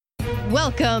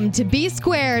Welcome to B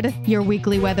Squared, your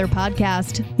weekly weather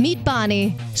podcast. Meet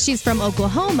Bonnie. She's from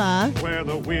Oklahoma, where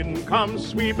the wind comes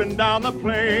sweeping down the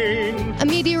plain. A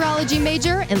meteorology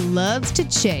major and loves to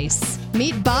chase.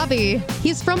 Meet Bobby.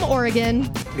 He's from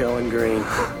Oregon. Going green.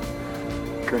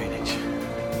 Greenwich.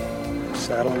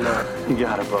 Saddle up. You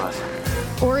got it, boss.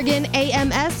 Oregon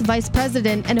AMS vice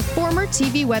president and a former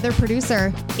TV weather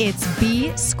producer. It's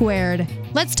B Squared.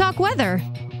 Let's talk weather.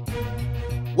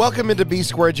 Welcome into B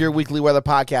Squared, your weekly weather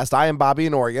podcast. I am Bobby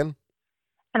in Oregon.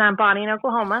 And I'm Bonnie in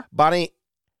Oklahoma. Bonnie,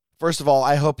 first of all,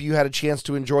 I hope you had a chance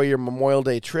to enjoy your Memorial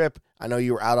Day trip. I know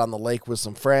you were out on the lake with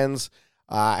some friends.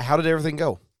 How did everything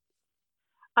go?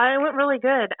 It went really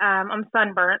good. I'm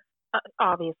sunburnt,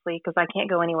 obviously, because I can't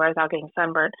go anywhere without getting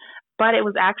sunburnt. But it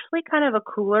was actually kind of a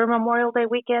cooler Memorial Day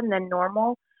weekend than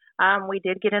normal. We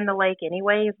did get in the lake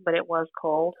anyways, but it was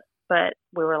cold. But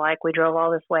we were like, we drove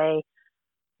all this way,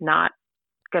 not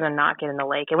going to not get in the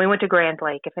lake. And we went to Grand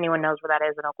Lake. If anyone knows where that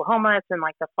is in Oklahoma, it's in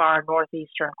like the far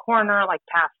northeastern corner, like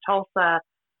past Tulsa.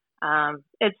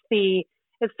 It's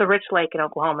the rich lake in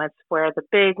Oklahoma. It's where the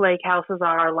big lake houses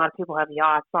are. A lot of people have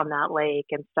yachts on that lake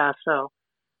and stuff. So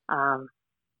that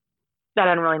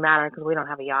doesn't really matter because we don't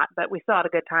have a yacht. But we still had a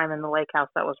good time in the lake house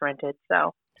that was rented.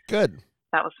 So good.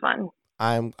 That was fun.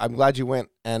 I'm glad you went,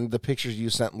 and the pictures you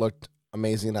sent looked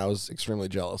amazing. I was extremely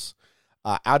jealous.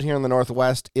 Out here in the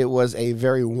Northwest, it was a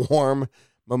very warm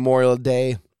Memorial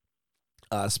Day,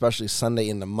 especially Sunday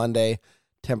into Monday.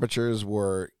 Temperatures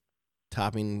were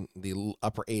topping the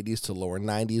upper 80s to lower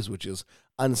 90s, which is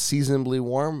unseasonably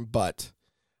warm, but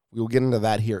we will get into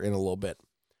that here in a little bit.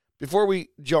 Before we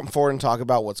jump forward and talk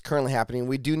about what's currently happening,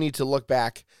 we do need to look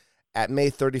back at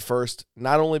May 31st,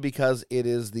 not only because it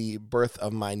is the birth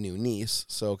of my new niece,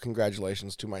 so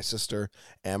congratulations to my sister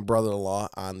and brother-in-law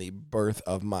on the birth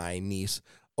of my niece,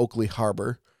 Oakley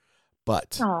Harbor,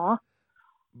 but Aww.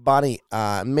 Bonnie,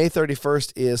 May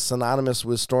 31st is synonymous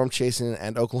with storm chasing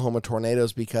and Oklahoma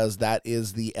tornadoes because that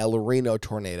is the El Reno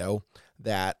tornado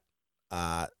that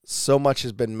so much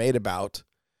has been made about,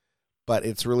 but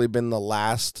it's really been the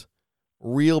last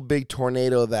real big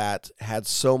tornado that had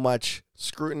so much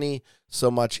scrutiny,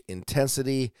 so much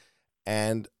intensity,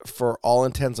 and for all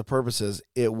intents and purposes,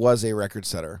 it was a record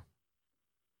setter.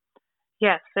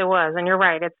 Yes, it was. And you're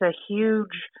right. It's a huge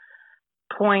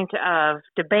point of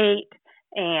debate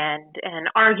and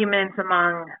arguments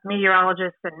among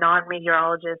meteorologists and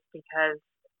non-meteorologists because,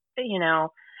 you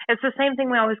know, it's the same thing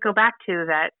we always go back to,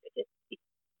 that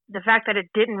the fact that it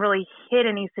didn't really hit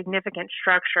any significant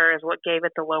structure is what gave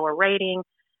it the lower rating.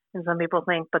 And some people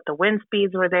think, but the wind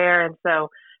speeds were there. And so,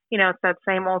 you know, it's that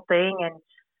same old thing. And,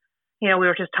 you know, we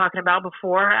were just talking about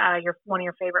before, one of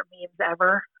your favorite memes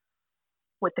ever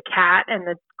with the cat and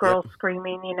the girl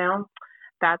screaming, you know,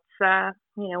 that's,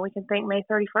 you know, we can thank May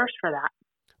 31st for that.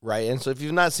 Right. And so if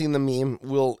you've not seen the meme,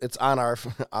 it's on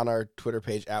our Twitter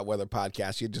page at Weather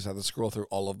Podcast. You just have to scroll through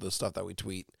all of the stuff that we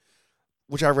tweet,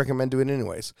 which I recommend doing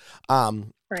anyways.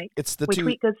 Right. It's we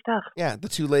tweet good stuff. Yeah, the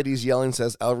two ladies yelling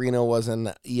says El Reno was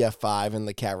an EF5, and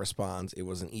the cat responds it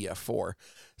was an EF4.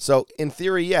 So in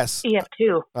theory, yes.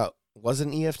 EF2. Was it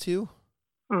an EF2?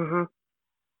 Mm-hmm.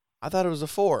 I thought it was a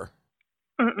 4.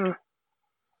 Mm-mm.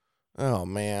 Oh,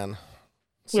 man.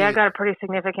 See, yeah, I got a pretty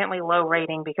significantly low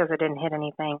rating because it didn't hit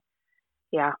anything.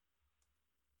 Yeah.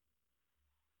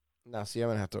 Now, see, I'm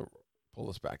going to have to pull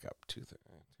this back up.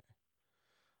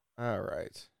 All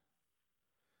right.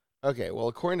 Okay, well,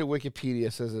 according to Wikipedia,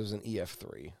 it says it was an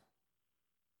EF3.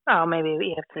 Oh, maybe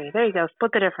EF3. There you go.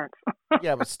 Split the difference.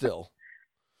 Yeah, but still.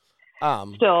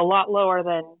 Still a lot lower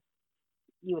than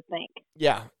you would think.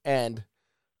 Yeah, and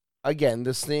again,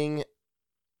 this thing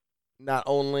not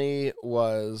only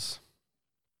was,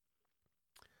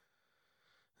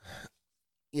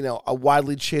 you know, a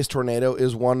widely chased tornado,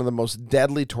 is one of the most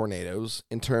deadly tornadoes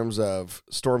in terms of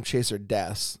storm chaser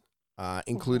deaths,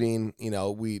 including,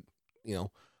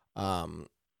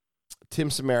 Tim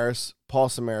Samaras, Paul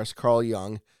Samaras, Carl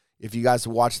Young. If you guys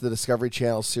watch the Discovery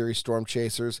Channel series Storm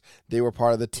Chasers, they were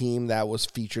part of the team that was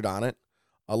featured on it,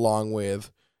 along with,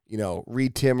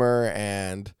 Reed Timmer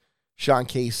and Sean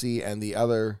Casey and the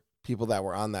other people that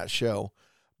were on that show.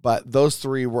 But those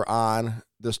three were on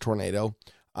this tornado.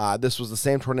 This was the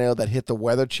same tornado that hit the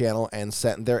Weather Channel and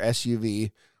sent their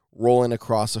SUV rolling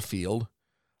across a field.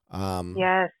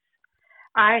 Yes.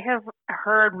 I have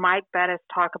heard Mike Bettis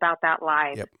talk about that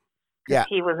live. Yep. Yeah.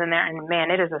 He was in there, and man,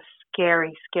 it is a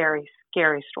scary, scary,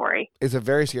 scary story. It's a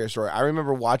very scary story. I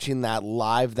remember watching that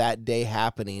live that day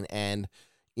happening, and,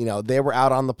 they were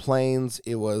out on the plains.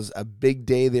 It was a big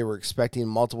day. They were expecting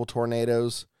multiple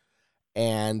tornadoes,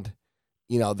 and,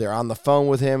 they're on the phone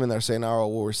with him, and they're saying, oh,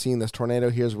 well, we're seeing this tornado.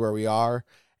 Here's where we are.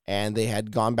 and they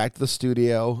had gone back to the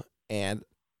studio, and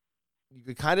you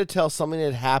could kind of tell something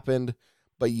had happened,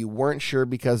 but you weren't sure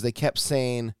because they kept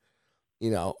saying,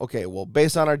 okay, well,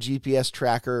 based on our GPS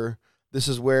tracker, this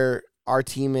is where our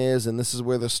team is, and this is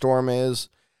where the storm is,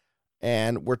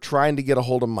 and we're trying to get a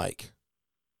hold of Mike,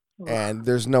 and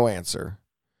there's no answer.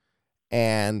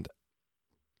 And,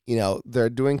 they're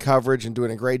doing coverage and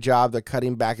doing a great job. They're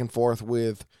cutting back and forth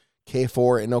with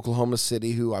K4 in Oklahoma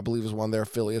City, who I believe is one of their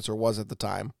affiliates or was at the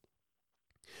time.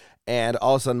 And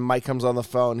all of a sudden, Mike comes on the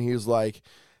phone. He's like,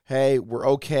 hey, we're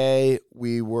okay.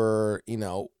 We were,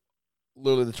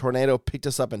 literally the tornado picked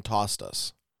us up and tossed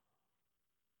us.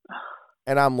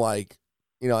 And I'm like,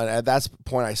 and at that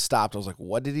point I stopped. I was like,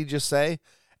 what did he just say?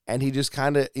 And he just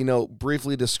kind of,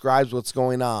 briefly describes what's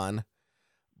going on.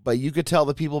 But you could tell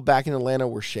the people back in Atlanta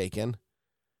were shaken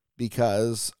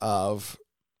because of,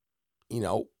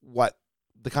 what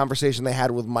the conversation they had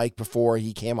with Mike before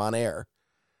he came on air.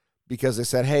 Because they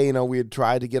said, hey, we had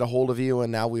tried to get a hold of you,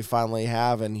 and now we finally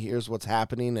have, and here's what's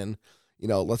happening. And,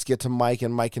 let's get to Mike,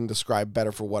 and Mike can describe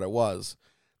better for what it was.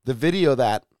 The video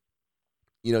that,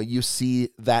 you see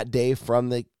that day from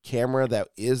the camera that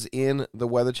is in the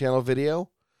Weather Channel video.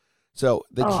 So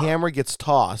the camera gets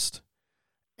tossed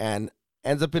and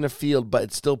ends up in a field, but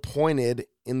it's still pointed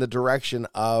in the direction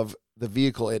of the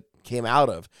vehicle it came out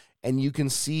of. And you can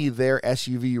see their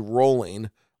SUV rolling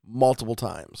multiple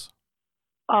times.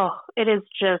 Oh, it is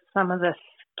just some of the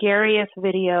scariest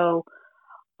video.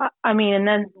 And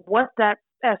then what that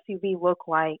SUV looked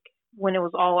like when it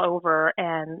was all over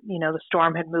and, the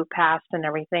storm had moved past and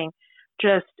everything,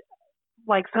 just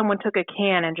like someone took a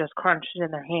can and just crunched it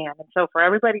in their hand. And so for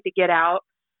everybody to get out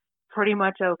pretty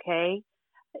much okay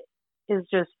is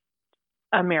just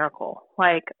a miracle.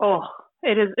 Like,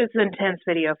 it's an intense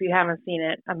video. If you haven't seen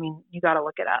it, you got to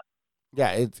look it up.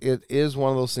 Yeah, it is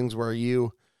one of those things where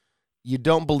you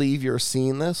don't believe you're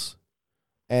seeing this.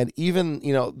 And even,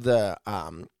 the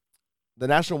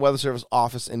National Weather Service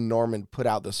office in Norman put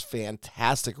out this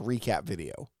fantastic recap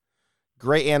video.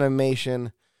 Great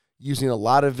animation, using a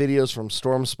lot of videos from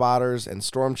storm spotters and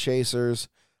storm chasers,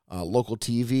 local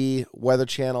TV, Weather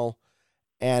Channel.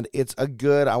 And it's a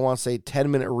good,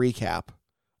 10-minute recap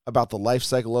about the life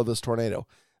cycle of this tornado.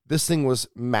 This thing was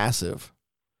massive.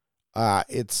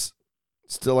 It's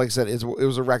still, like I said, it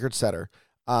was a record setter.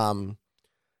 In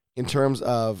terms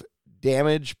of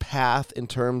damage, path, in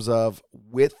terms of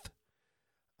width,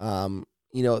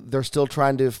 they're still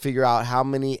trying to figure out how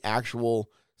many actual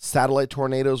satellite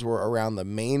tornadoes were around the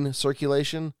main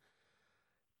circulation.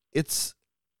 It's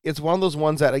one of those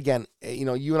ones that, again,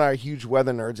 you and I are huge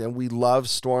weather nerds, and we love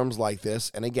storms like this.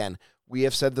 And again, we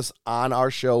have said this on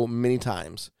our show many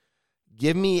times.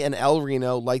 Give me an El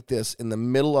Reno like this in the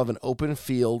middle of an open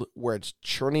field where it's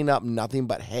churning up nothing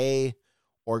but hay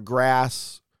or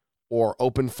grass or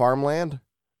open farmland,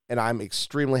 and I'm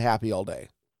extremely happy all day.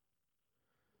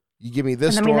 You give me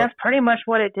this storm. That's pretty much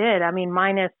what it did.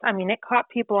 It caught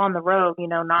people on the road,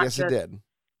 not yes, just it did.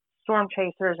 Storm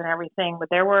chasers and everything, but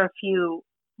there were a few,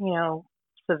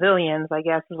 civilians, I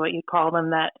guess is what you'd call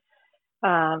them, that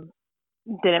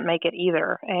didn't make it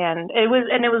either. And it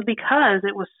was because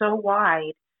it was so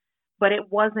wide, but it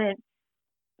wasn't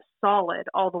solid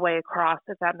all the way across,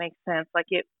 if that makes sense. Like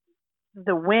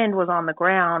the wind was on the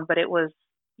ground, but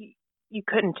you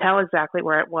couldn't tell exactly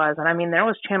where it was. And there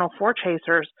was Channel 4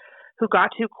 chasers who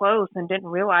got too close and didn't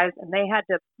realize, and they had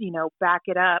to, back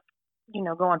it up,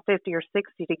 going 50 or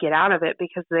 60 to get out of it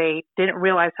because they didn't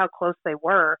realize how close they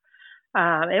were.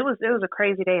 It was a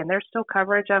crazy day, and there's still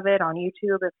coverage of it on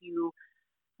YouTube if you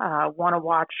want to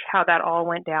watch how that all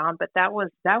went down. But that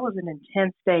was an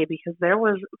intense day because there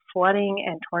was flooding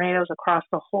and tornadoes across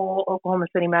the whole Oklahoma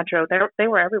City metro. They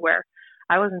were everywhere.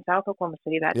 I was in South Oklahoma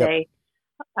City that day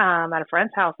at a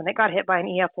friend's house, and it got hit by an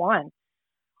EF1.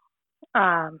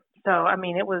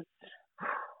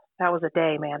 That was a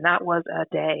day, man. That was a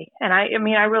day. And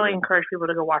I really encourage people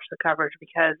to go watch the coverage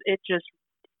because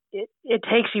it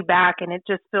takes you back, and it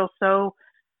just feels so,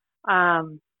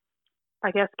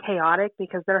 chaotic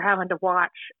because they're having to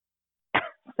watch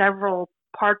several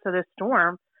parts of this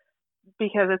storm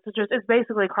because it's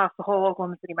basically across the whole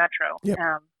Oklahoma City metro. Yep.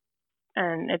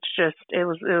 And it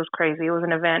was crazy. It was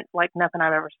an event like nothing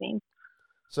I've ever seen.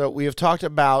 So we have talked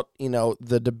about,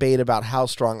 the debate about how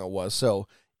strong it was. So,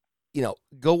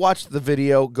 go watch the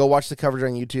video, go watch the coverage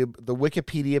on YouTube. The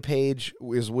Wikipedia page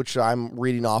is which I'm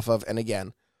reading off of. And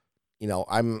again,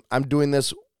 I'm doing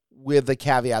this with the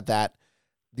caveat that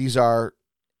these are,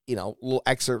 little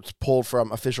excerpts pulled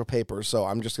from official papers. So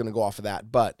I'm just going to go off of that.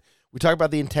 But we talk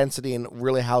about the intensity and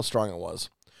really how strong it was.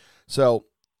 So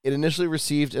it initially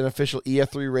received an official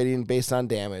EF3 rating based on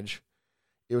damage.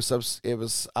 It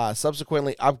was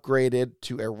subsequently upgraded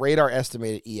to a radar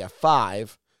estimated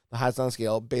EF5, the highest on the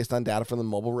scale, based on data from the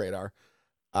mobile radar.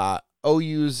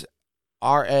 OU's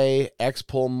RA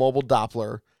X-Pol mobile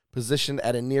Doppler, positioned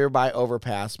at a nearby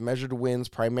overpass, measured winds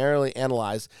primarily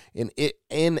analyzed in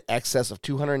excess of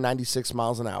 296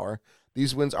 miles an hour.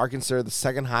 These winds are considered the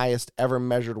second highest ever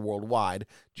measured worldwide,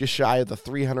 just shy of the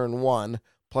 301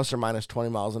 plus or minus 20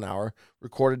 miles an hour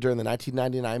recorded during the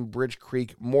 1999 Bridge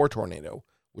Creek Moore tornado,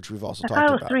 which we've also talked about. I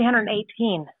thought it was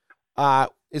 318.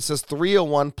 It says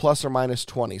 301 plus or minus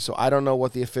 20, so I don't know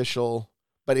what the official,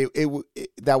 but it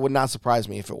that would not surprise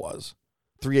me if it was.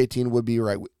 318 would be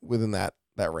right within that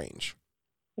range.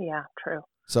 Yeah, true.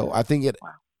 So I think it,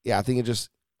 wow. Yeah, I think it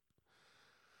just,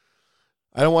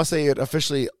 I don't want to say it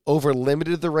officially over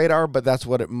limited the radar, but that's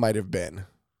what it might have been.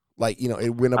 Like,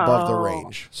 it went above the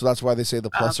range. So that's why they say the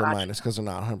plus or minus, because they're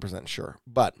not 100% sure.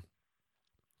 But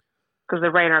because the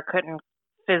radar couldn't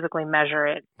physically measure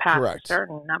it past correct. A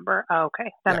certain number. Oh,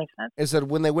 okay, that makes sense. It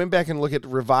said when they went back and looked at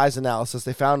revised analysis,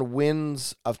 they found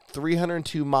winds of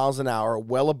 302 miles an hour,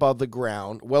 well above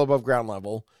ground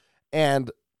level,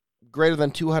 and greater than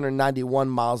 291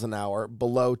 miles an hour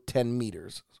below 10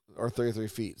 meters or 33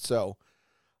 feet. So,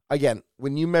 again,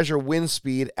 when you measure wind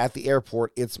speed at the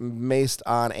airport, it's based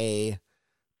on a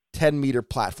 10-meter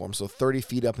platform, so 30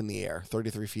 feet up in the air,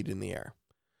 33 feet in the air.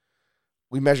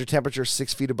 We measure temperature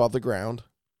 6 feet above the ground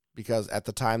because at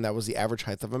the time that was the average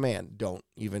height of a man. Don't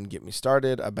even get me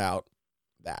started about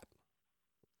that.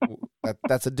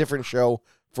 That's a different show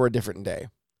for a different day.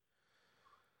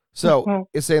 So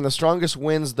it's saying the strongest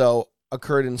winds, though,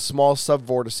 occurred in small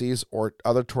subvortices or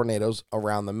other tornadoes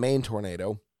around the main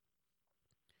tornado.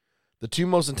 The two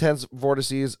most intense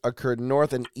vortices occurred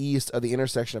north and east of the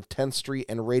intersection of 10th Street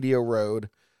and Radio Road,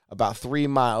 about 3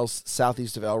 miles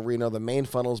southeast of El Reno. The main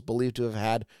funnel is believed to have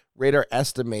had radar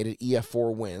estimated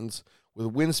EF4 winds, with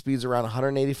wind speeds around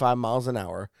 185 miles an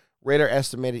hour. Radar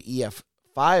estimated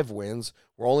EF5 winds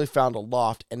were only found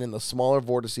aloft and in the smaller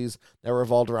vortices that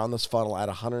revolved around this funnel at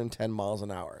 110 miles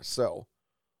an hour. So,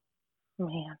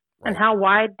 man. Right. And how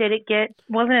wide did it get?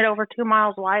 Wasn't it over 2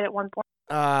 miles wide at one point?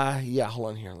 Yeah, hold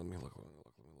on here. Let me look.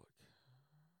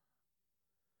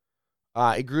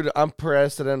 It grew to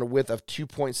unprecedented width of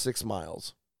 2.6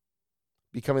 miles,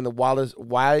 becoming the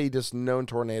widest known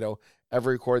tornado ever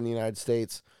recorded in the United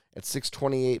States. At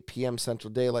 6:28 p.m.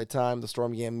 Central Daylight Time, the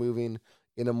storm began moving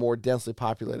in a more densely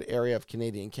populated area of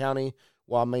Canadian County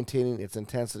while maintaining its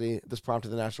intensity. This prompted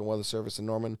the National Weather Service in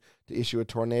Norman to issue a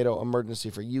tornado emergency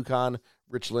for Yukon,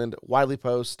 Richland, Wiley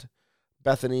Post,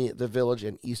 Bethany, the Village,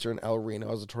 and eastern El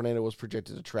Reno, as the tornado was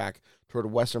projected to track toward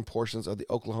western portions of the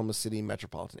Oklahoma City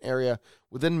metropolitan area.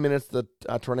 Within minutes, the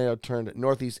tornado turned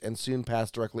northeast and soon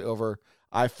passed directly over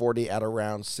I-40 at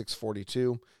around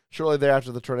 6:42. Shortly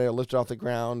thereafter, the tornado lifted off the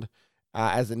ground.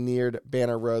 As it neared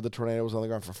Banner Road, the tornado was on the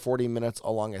ground for 40 minutes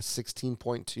along a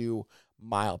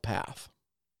 16.2-mile path.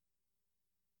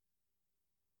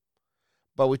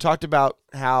 But we talked about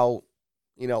how,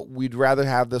 we'd rather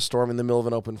have this storm in the middle of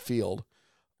an open field.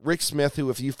 Rick Smith, who,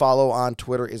 if you follow on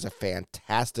Twitter, is a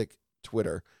fantastic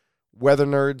Twitter. Weather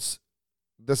nerds,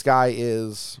 this guy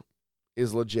is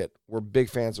legit. We're big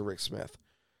fans of Rick Smith.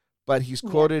 But he's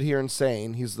quoted here in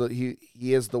saying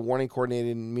he is the warning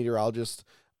coordinating meteorologist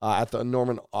at the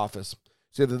Norman office.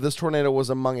 Said that this tornado was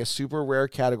among a super rare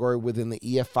category within the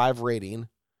EF5 rating.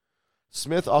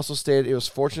 Smith also stated it was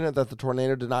fortunate that the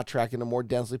tornado did not track into more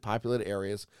densely populated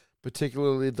areas,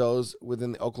 particularly those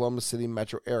within the Oklahoma City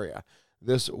metro area.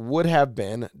 This would have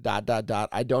been ...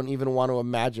 I don't even want to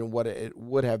imagine what it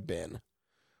would have been.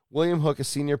 William Hook, a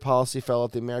senior policy fellow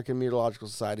at the American Meteorological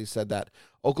Society, said that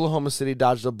Oklahoma City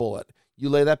dodged a bullet. You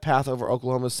lay that path over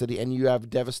Oklahoma City and you have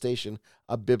devastation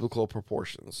of biblical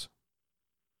proportions.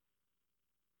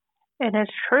 And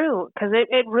it's true, because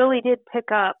it really did pick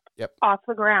up off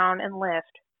the ground and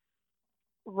lift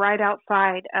right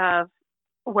outside of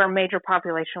where major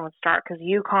population would start, because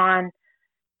Yukon,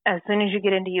 as soon as you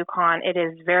get into Yukon, it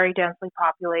is very densely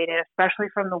populated, especially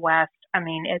from the west. I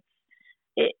mean,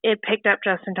 it picked up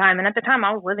just in time. And at the time,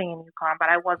 I was living in Yukon, but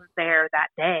I wasn't there that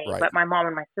day. Right. But my mom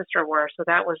and my sister were, so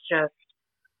that was a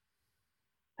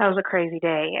crazy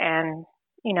day. And,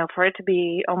 for it to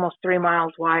be almost 3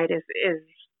 miles wide is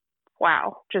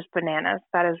wow, just bananas.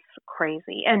 That is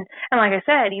crazy. And like I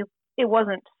said, it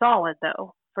wasn't solid,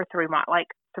 though, for 3 miles, like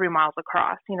 3 miles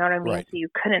across. You know what I mean? Right. So you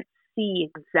couldn't see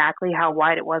exactly how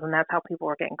wide it was, and that's how people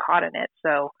were getting caught in it.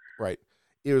 So right.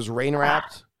 It was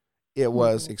rain-wrapped. It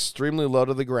was extremely low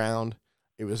to the ground.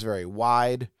 It was very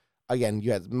wide. Again,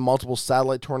 you had multiple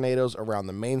satellite tornadoes around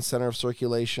the main center of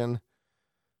circulation.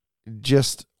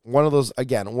 Just one of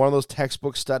those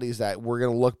textbook studies that we're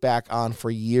going to look back on for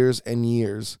years and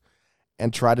years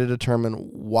and try to determine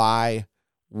why,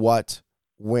 what,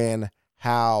 when,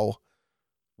 how,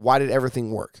 why did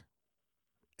everything work?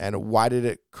 And why did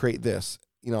it create this?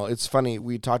 You know, it's funny.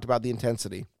 We talked about the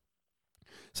intensity.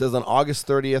 It says on August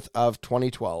 30th of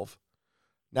 2012,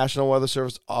 National Weather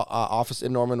Service office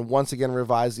in Norman once again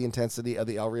revised the intensity of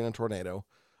the El Reno tornado.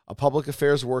 A public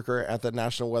affairs worker at the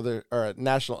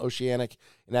National Oceanic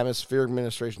and Atmospheric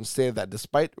Administration stated that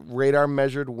despite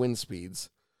radar-measured wind speeds,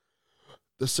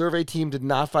 the survey team did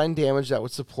not find damage that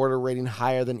would support a rating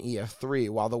higher than EF3.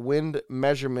 While the wind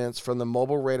measurements from the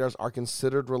mobile radars are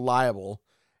considered reliable,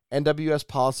 NWS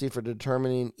policy for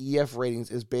determining EF ratings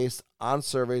is based on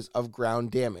surveys of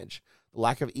ground damage. The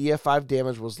lack of EF5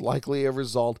 damage was likely a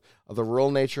result of the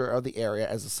rural nature of the area,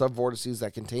 as the subvortices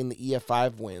that contain the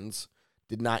EF5 winds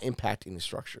did not impact any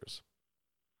structures.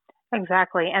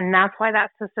 Exactly. And that's why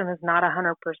that system is not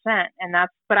 100%.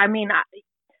 But I mean,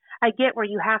 I get where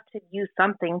you have to use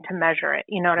something to measure it.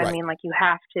 You know what I mean? Like you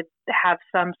have to have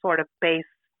some sort of base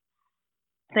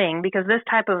thing, because this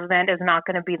type of event is not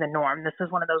going to be the norm. This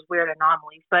is one of those weird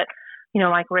anomalies. But, you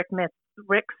know, like Rick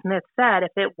Smith said,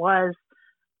 if it was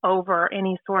over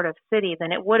any sort of city,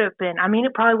 then it would have been, I mean,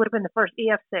 it probably would have been the first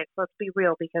EF6, let's be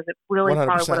real, because it really 100%.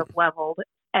 probably would have leveled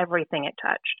everything it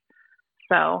touched.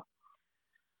 So,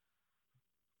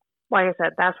 like I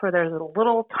said, that's where there's a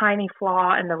little tiny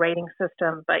flaw in the rating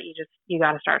system, but you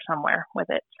got to start somewhere with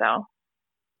it. So,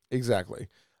 exactly.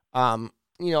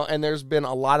 You know, and there's been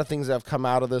a lot of things that have come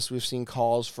out of this. We've seen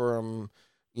calls from,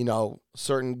 you know,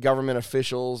 certain government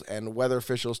officials and weather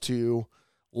officials to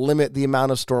limit the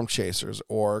amount of storm chasers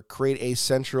or create a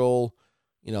central,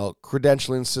 you know,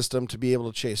 credentialing system to be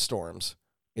able to chase storms.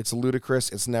 It's ludicrous.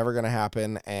 It's never going to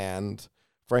happen. And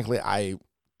frankly, I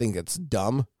think it's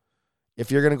dumb. If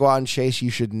you're going to go out and chase,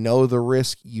 you should know the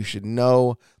risk. You should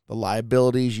know the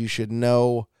liabilities. You should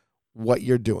know what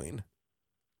you're doing.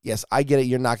 Yes, I get it.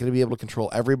 You're not going to be able to control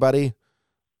everybody,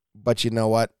 but you know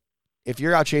what? If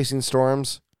you're out chasing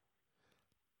storms,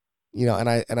 you know, and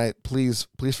I please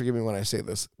forgive me when I say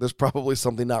this, there's probably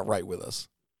something not right with us.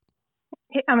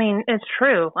 I mean, it's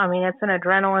true. I mean, it's an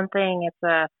adrenaline thing. It's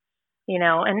a, you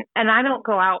know, and I don't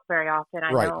go out very often.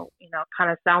 I know, you know, it kind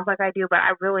of sounds like I do, but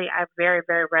I very,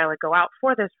 very rarely go out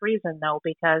for this reason though,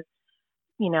 because,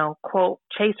 you know, quote,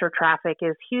 chaser traffic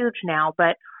is huge now.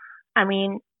 But I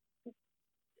mean,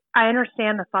 I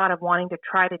understand the thought of wanting to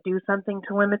try to do something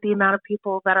to limit the amount of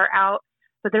people that are out,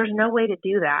 but there's no way to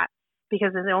do that,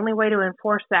 because the only way to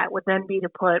enforce that would then be to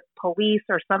put police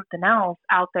or something else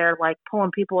out there, like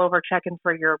pulling people over, checking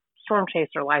for your storm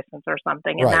chaser license or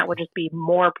something. And that would just be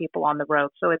more people on the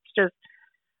road. So it's just,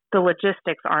 the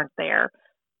logistics aren't there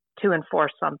to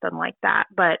enforce something like that.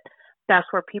 But that's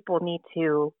where people need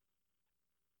to,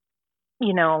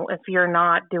 you know, if you're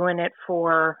not doing it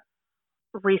for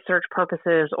research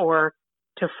purposes or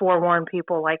to forewarn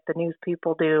people like the news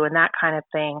people do and that kind of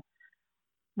thing,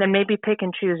 then maybe pick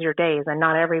and choose your days and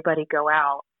not everybody go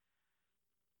out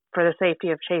for the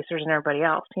safety of chasers and everybody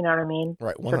else. You know what I mean?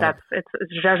 Right. 100%. So it's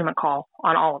a judgment call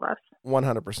on all of us.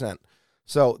 100%.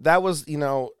 So that was, you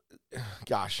know,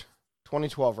 gosh,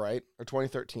 2012, right? Or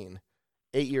 2013.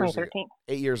 8 years 2013. ago.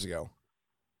 8 years ago.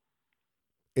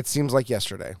 It seems like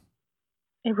yesterday.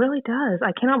 It really does.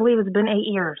 I cannot believe it's been 8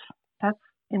 years. That's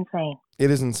insane. It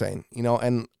is insane. You know,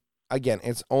 and again,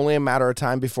 it's only a matter of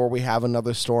time before we have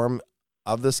another storm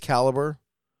of this caliber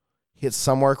hit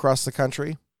somewhere across the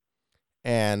country.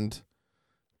 And,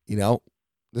 you know,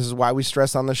 this is why we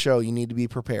stress on the show, you need to be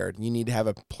prepared. You need to have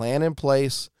a plan in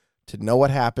place to know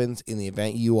what happens in the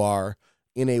event you are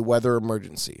in a weather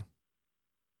emergency.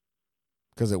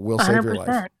 Because it will save your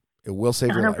life. It will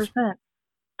save 100%. Your life.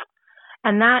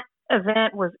 And that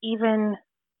event was even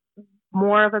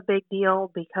more of a big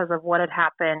deal because of what had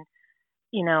happened,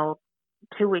 you know,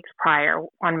 2 weeks prior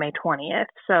on May 20th.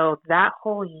 So that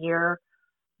whole year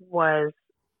was,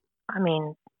 I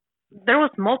mean, there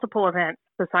was multiple events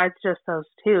besides just those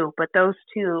two, but those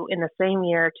two in the same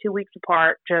year, 2 weeks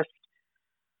apart, just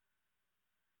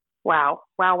wow.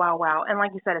 And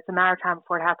like you said, it's a matter of time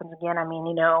before it happens again. I mean,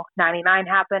 you know, 99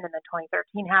 happened and then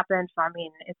 2013 happened. So, I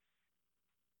mean,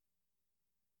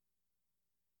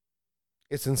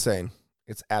 it's insane.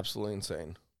 It's absolutely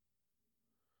insane.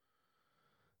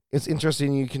 It's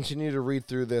interesting. You continue to read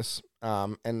through this,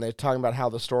 and they're talking about how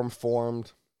the storm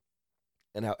formed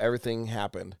and how everything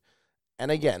happened.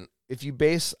 And again, if you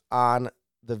base on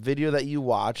the video that you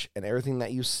watch and everything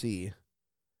that you see,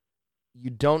 you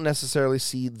don't necessarily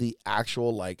see the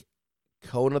actual, like,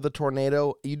 cone of the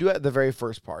tornado. You do it at the very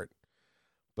first part.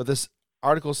 But this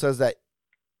article says that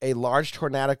a large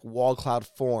tornadic wall cloud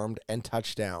formed and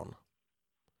touched down.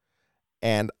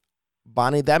 And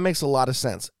Bonnie, that makes a lot of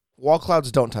sense. Wall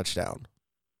clouds don't touch down.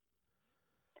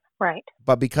 Right.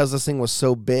 But because this thing was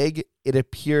so big, it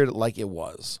appeared like it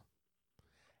was.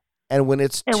 And when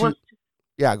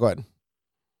yeah, go ahead.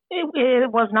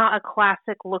 It was not a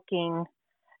classic looking,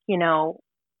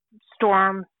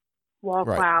 storm, wall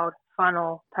cloud,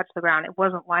 funnel, touch the ground. It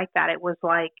wasn't like that. It was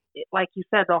like you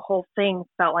said, the whole thing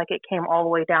felt like it came all the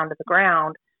way down to the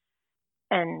ground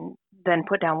and then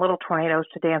put down little tornadoes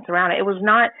to dance around it.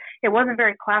 It wasn't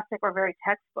very classic or very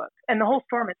textbook. And the whole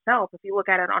storm itself, if you look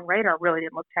at it on radar, really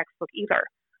didn't look textbook either.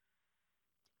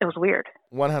 It was weird.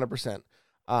 100%.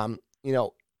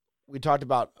 We talked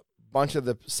about a bunch of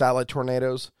the satellite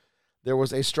tornadoes. There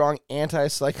was a strong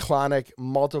anticyclonic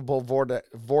multiple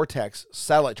vortex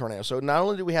satellite tornado. So not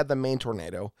only did we have the main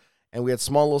tornado and we had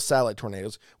small little satellite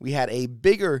tornadoes, we had a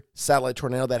bigger satellite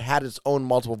tornado that had its own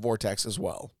multiple vortex as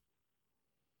well.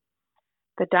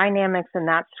 The dynamics in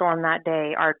that storm that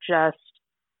day are just,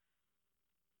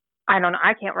 I don't know,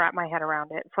 I can't wrap my head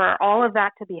around it. For all of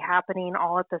that to be happening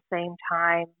all at the same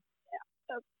time,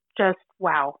 just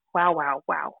wow.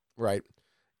 Right.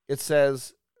 It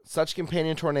says such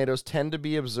companion tornadoes tend to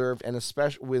be observed and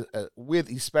especially with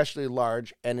especially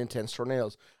large and intense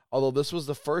tornadoes. Although this was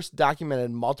the first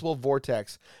documented multiple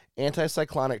vortex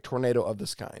anticyclonic tornado of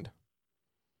this kind.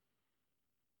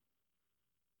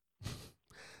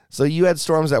 So you had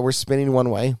storms that were spinning one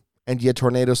way and you had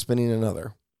tornadoes spinning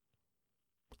another.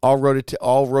 All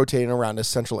rotating around a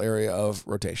central area of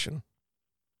rotation.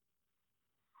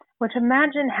 Which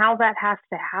imagine how that has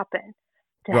to happen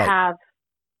to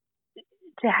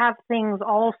have things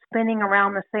all spinning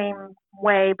around the same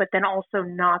way, but then also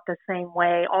not the same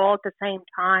way, all at the same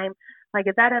time. Like,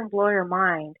 if that didn't blow your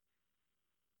mind,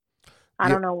 I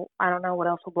don't know what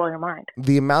else will blow your mind.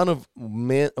 The amount of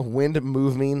wind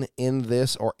moving in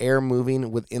this, or air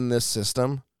moving within this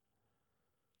system,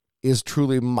 is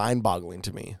truly mind-boggling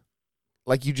to me.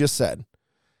 Like you just said,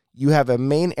 you have a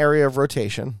main area of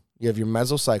rotation. You have your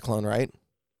mesocyclone, right?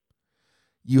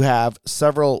 You have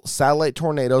several satellite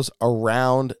tornadoes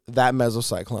around that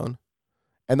mesocyclone.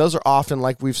 And those are often,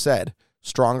 like we've said,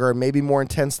 stronger and maybe more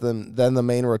intense than the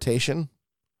main rotation.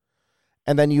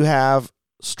 And then you have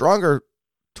stronger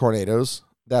tornadoes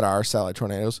that are satellite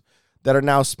tornadoes that are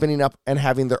now spinning up and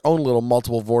having their own little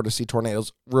multiple vortice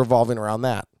tornadoes revolving around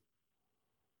that.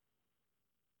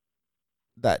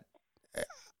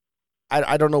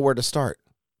 I don't know where to start.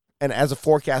 And as a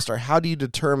forecaster, how do you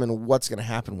determine what's going to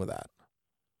happen with that?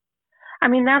 I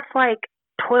mean, that's like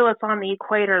toilets on the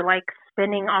equator, like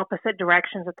spinning opposite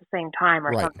directions at the same time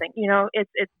or something.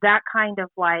 It's that kind of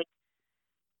like,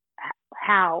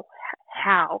 how,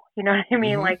 you know what I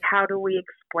mean? Mm-hmm. Like, how do we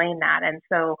explain that? And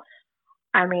so,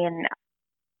 I mean,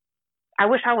 I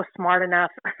wish I was smart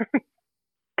enough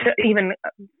to even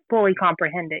fully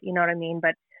comprehend it. You know what I mean?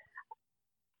 But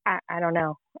I don't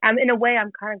know. In a way,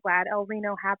 I'm kind of glad El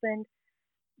Reno happened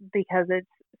because it's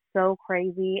so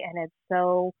crazy and it's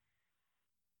so,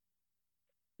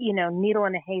 needle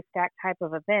in a haystack type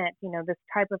of event. This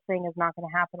type of thing is not going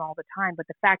to happen all the time. But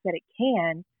the fact that it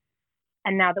can,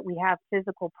 and now that we have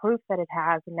physical proof that it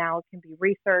has, and now it can be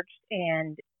researched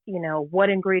and, what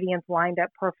ingredients lined up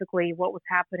perfectly, what was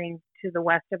happening to the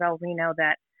west of El Reno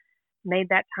that made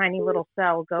that tiny little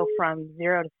cell go from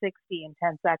 0 to 60 in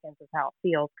 10 seconds is how it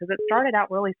feels. Because it started out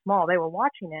really small. They were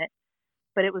watching it,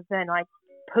 but it was then like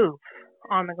poof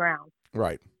on the ground.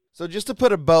 Right. So just to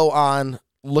put a bow on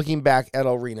looking back at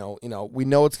El Reno, we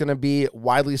know it's going to be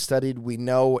widely studied. We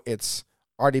know it's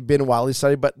already been widely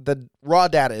studied, but the raw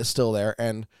data is still there.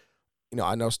 And,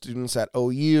 I know students at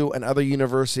OU and other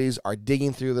universities are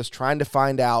digging through this, trying to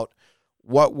find out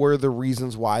what were the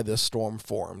reasons why this storm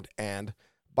formed. And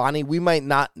Bonnie, we might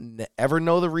not ever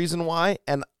know the reason why.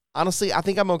 And honestly, I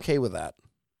think I'm okay with that.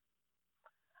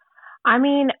 I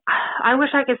mean, I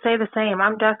wish I could say the same.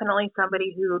 I'm definitely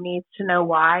somebody who needs to know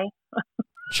why.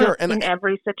 Sure. And in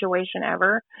every situation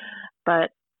ever. But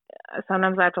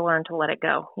sometimes I have to learn to let it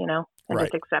go, and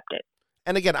just accept it.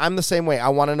 And again, I'm the same way. I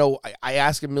want to know. I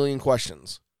ask a million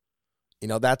questions.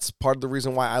 That's part of the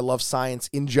reason why I love science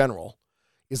in general,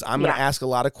 is I'm going to ask a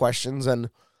lot of questions.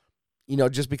 And,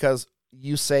 just because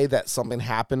you say that something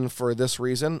happened for this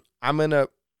reason, I'm going to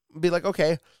be like,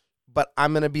 okay, but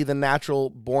I'm going to be the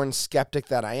natural born skeptic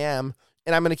that I am.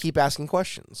 And I'm going to keep asking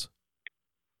questions.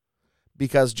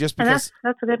 Because that's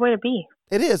a good way to be.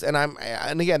 It is. And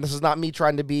again, this is not me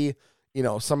trying to be,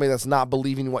 somebody that's not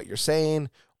believing what you're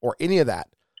saying or any of that.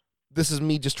 This is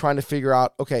me just trying to figure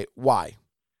out, okay, why?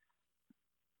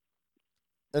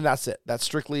 And that's it. That's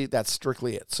strictly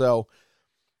it. So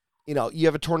you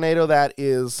have a tornado that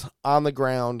is on the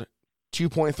ground,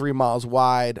 2.3 miles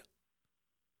wide,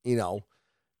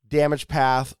 damage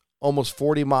path, almost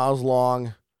 40 miles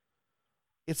long.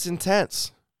 It's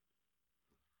intense.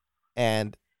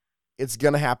 And it's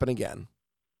going to happen again.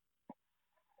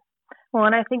 Well,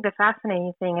 and I think the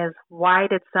fascinating thing is, why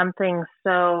did something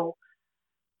so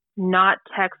not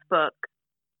textbook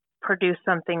produce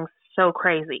something so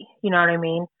crazy? You know what I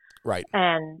mean? Right.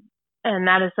 And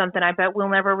that is something I bet we'll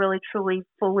never really truly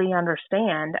fully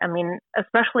understand. I mean,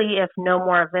 especially if no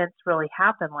more events really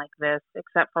happen like this,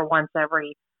 except for once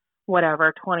every,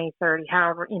 20, 30,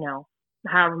 however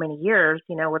many years,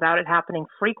 without it happening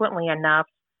frequently enough,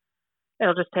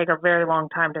 it'll just take a very long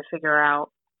time to figure out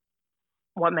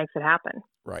what makes it happen.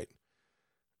 Right.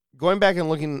 Going back and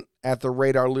looking at the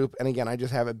radar loop, and again, I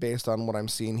just have it based on what I'm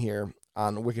seeing here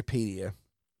on Wikipedia.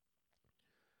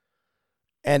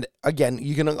 And again,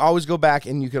 you can always go back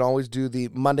and you can always do the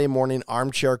Monday morning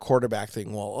armchair quarterback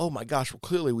thing. Well, oh my gosh, well,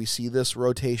 clearly we see this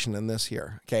rotation and this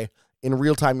here. Okay. In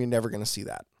real time, you're never going to see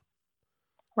that.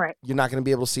 Right. You're not going to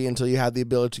be able to see until you have the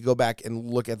ability to go back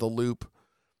and look at the loop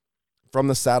from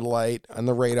the satellite and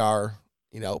the radar,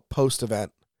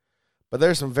 post-event. But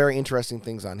there's some very interesting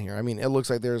things on here. I mean, it looks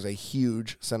like there's a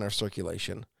huge center of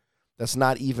circulation that's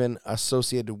not even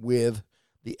associated with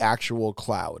the actual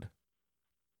cloud.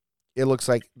 It looks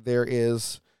like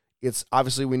it's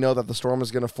obviously, we know that the storm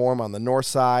is going to form on the north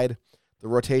side. The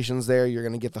rotation's there. You're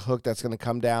going to get the hook that's going to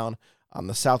come down on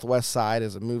the southwest side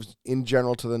as it moves in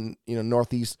general to the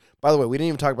northeast. By the way, we didn't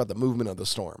even talk about the movement of the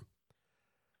storm.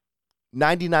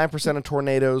 99% of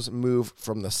tornadoes move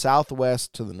from the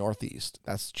southwest to the northeast.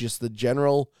 That's just the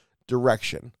general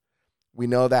direction. We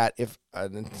know that if,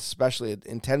 especially an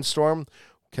intense storm,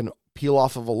 can peel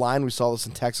off of a line. We saw this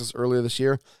in Texas earlier this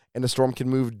year, and the storm can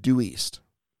move due east.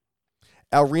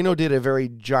 El Reno did a very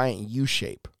giant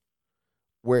U-shape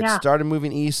where it started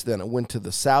moving east, then it went to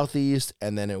the southeast,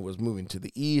 and then it was moving to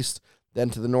the east, then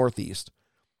to the northeast.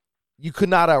 You could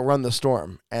not outrun the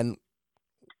storm, and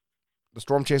the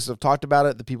storm chasers have talked about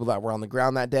it, the people that were on the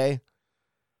ground that day.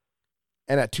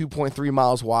 And at 2.3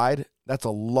 miles wide, that's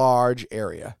a large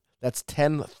area. That's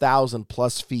 10,000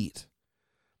 plus feet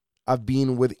of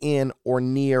being within or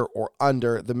near or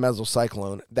under the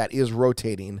mesocyclone that is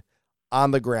rotating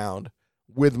on the ground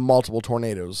with multiple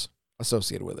tornadoes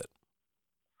associated with it.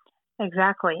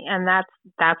 Exactly. And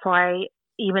that's why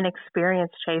even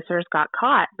experienced chasers got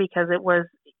caught, because it was,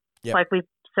 like we've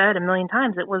said a million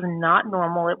times, it was not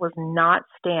normal. It was not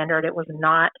standard.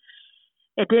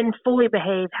 It didn't fully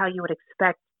behave how you would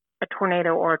expect a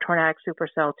tornado or a tornadic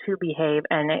supercell to behave,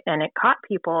 and it caught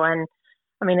people. And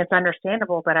I mean, it's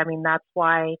understandable, but I mean, that's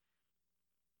why,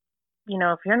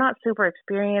 if you're not super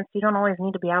experienced, you don't always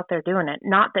need to be out there doing it.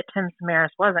 Not that Tim Samaras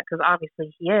wasn't, because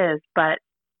obviously he is, but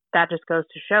that just goes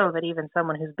to show that even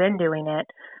someone who's been doing it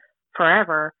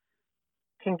forever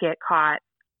can get caught,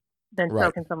 then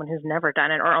so can someone who's never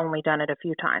done it or only done it a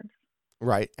few times.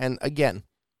 Right. And again,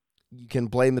 you can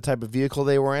blame the type of vehicle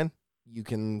they were in. You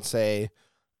can say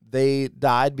they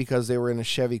died because they were in a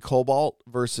Chevy Cobalt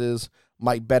versus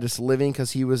Mike Bettis living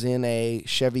because he was in a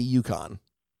Chevy Yukon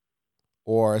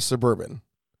or a Suburban.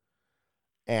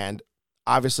 And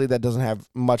obviously that doesn't have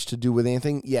much to do with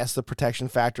anything. Yes, the protection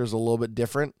factor is a little bit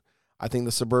different. I think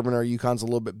the Suburban or Yukon's a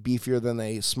little bit beefier than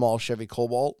a small Chevy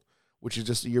Cobalt, which is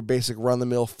just your basic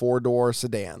run-the-mill four-door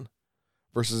sedan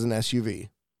versus an SUV.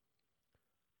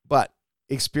 But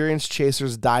experienced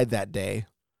chasers died that day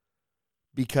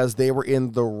because they were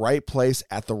in the right place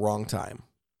at the wrong time.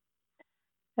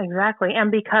 Exactly.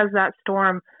 And because that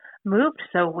storm moved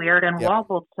so weird and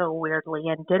wobbled so weirdly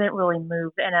and didn't really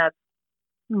move in a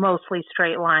mostly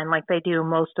straight line like they do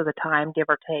most of the time, give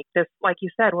or take. This, like you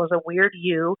said, was a weird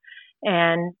U.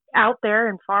 And out there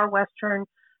in far western,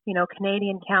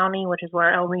 Canadian County, which is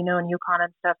where El Reno and Yukon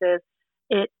and stuff is,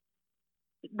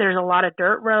 there's a lot of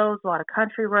dirt roads, a lot of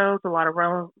country roads, a lot of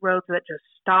roads that just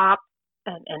stop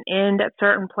and end at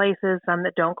certain places, some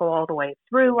that don't go all the way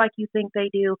through like you think they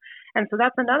do. And so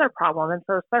that's another problem. And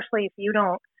so especially if you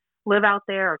don't live out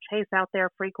there or chase out there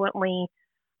frequently,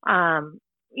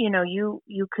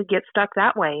 you could get stuck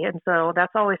that way. And so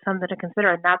that's always something to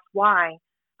consider. And that's why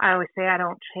I always say I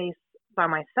don't chase by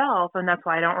myself, and that's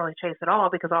why I don't really chase at all,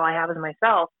 because all I have is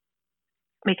myself.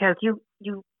 Because you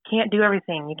can't do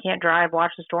everything. You can't drive,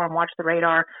 watch the storm, watch the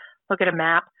radar, look at a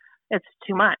map. It's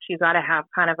too much. You got to have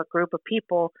kind of a group of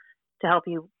people to help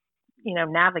you,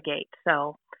 navigate.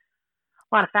 So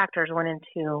a lot of factors went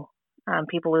into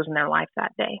people losing their life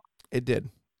that day. It did.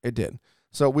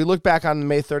 So we look back on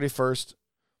May 31st.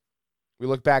 We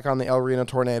look back on the El Reno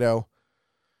tornado.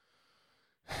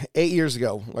 8 years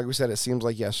ago. Like we said, it seems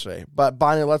like yesterday. But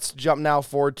Bonnie, let's jump now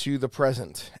forward to the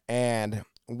present. And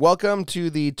welcome to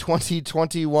the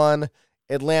 2021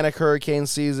 Atlantic hurricane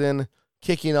season,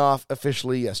 kicking off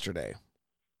officially yesterday.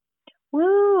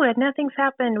 Woo, and nothing's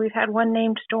happened. We've had one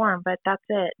named storm, but that's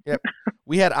it. Yep.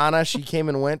 We had Anna. She came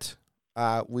and went.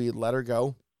 We let her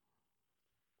go.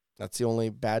 That's the only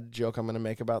bad joke I'm going to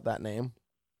make about that name.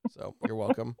 So you're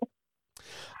welcome.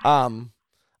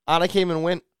 Anna came and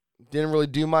went. Didn't really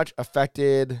do much.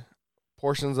 Affected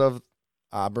portions of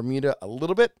Bermuda a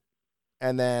little bit,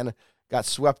 and then got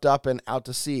swept up and out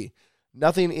to sea.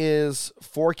 Nothing is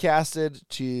forecasted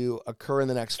to occur in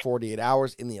the next 48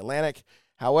 hours in the Atlantic.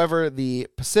 However, the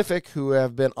Pacific, who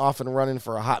have been off and running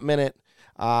for a hot minute,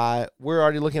 we're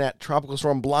already looking at Tropical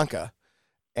Storm Blanca,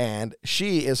 and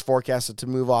she is forecasted to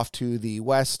move off to the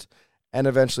west and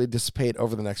eventually dissipate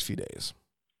over the next few days.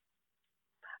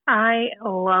 I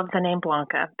love the name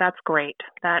Blanca. That's great.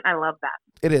 I love that.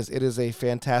 It is. It is a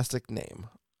fantastic name.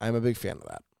 I'm a big fan of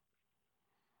that.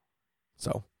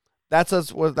 So that's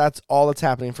all that's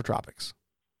happening for tropics.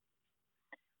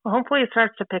 Well, hopefully it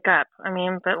starts to pick up. I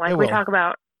mean, but like we talk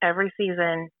about every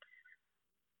season,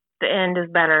 the end is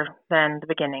better than the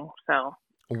beginning. So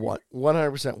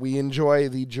 100%. We enjoy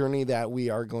the journey that we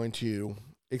are going to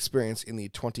experience in the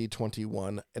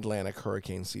 2021 Atlantic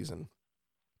hurricane season.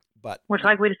 But which,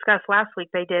 like we discussed last week,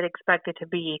 they did expect it to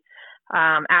be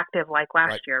active like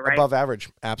last year, right? Above average,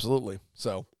 absolutely.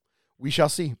 So we shall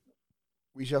see.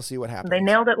 We shall see what happens. They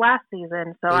nailed it last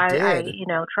season, so I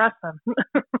trust them.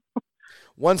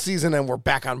 One season and we're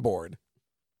back on board.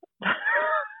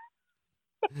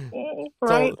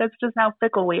 Right? That's just how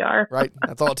fickle we are. Right?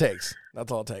 That's all it takes.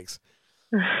 That's all it takes.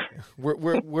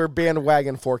 We're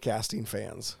bandwagon forecasting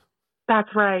fans. That's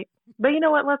right. But you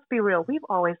know what? Let's be real. We've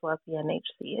always loved the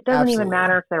NHC. It doesn't even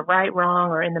matter if they're right, wrong,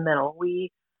 or in the middle.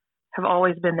 We have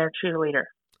always been their cheerleader.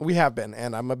 We have been,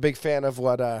 and I'm a big fan of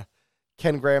what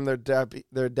Ken Graham, their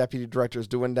deputy director, is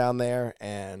doing down there.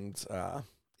 And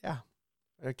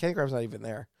Ken Graham's not even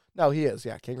there. No, he is.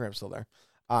 Yeah, Ken Graham's still there.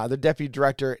 The deputy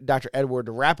director, Dr. Edward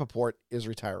Rappaport, is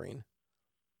retiring.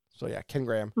 So yeah, Ken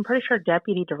Graham. I'm pretty sure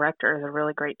deputy director is a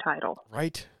really great title.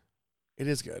 Right? It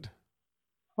is good.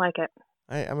 Like it.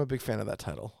 I'm a big fan of that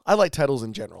title. I like titles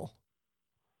in general.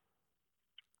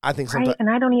 I think sometimes, and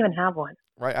I don't even have one.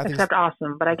 Right? Except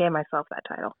awesome, but I gave myself that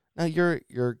title. Now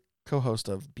you're co-host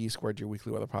of B Squared, your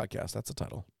weekly weather podcast. That's a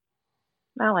title.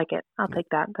 I like it. I'll take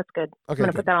that. That's good. Okay, I'm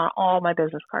going to put that on all my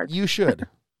business cards. You should.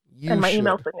 And my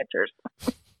email signatures.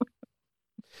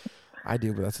 I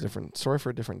do, but that's a different story for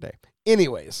a different day.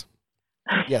 Anyways,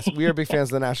 yes, we are big fans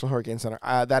of the National Hurricane Center.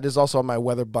 That is also on my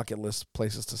weather bucket list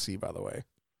places to see, by the way.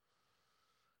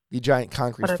 The giant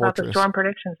concrete fortress. What about the Storm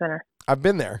Prediction Center? I've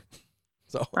been there.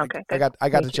 So okay, I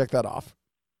got to check that off.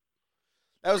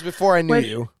 That was before I knew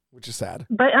you, which is sad.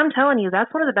 But I'm telling you,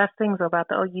 that's one of the best things about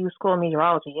the OU School of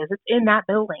Meteorology is it's in that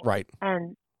building. Right.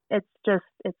 And it's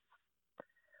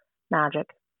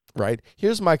magic. Right.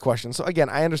 Here's my question. So again,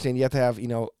 I understand you have to have,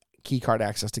 key card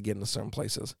access to get into certain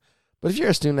places. But if you're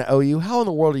a student at OU, how in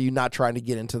the world are you not trying to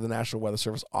get into the National Weather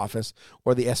Service office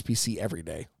or the SPC every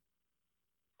day?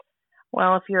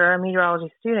 Well, if you're a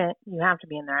meteorology student, you have to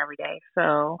be in there every day.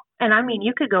 So, and I mean,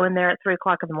 you could go in there at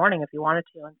 3:00 in the morning if you wanted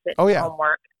to and sit and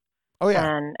homework. Oh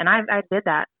yeah. And I did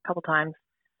that a couple times.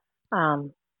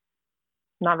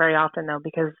 Not very often though,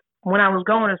 because when I was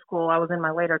going to school, I was in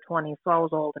my later 20s, so I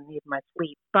was old and needed my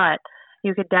sleep. But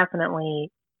you could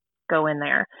definitely go in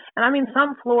there. And I mean,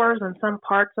 some floors and some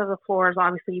parts of the floors,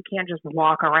 obviously, you can't just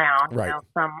walk around. Right.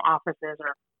 Some offices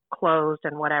are closed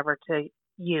and whatever to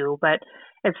you, but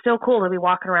it's still cool to be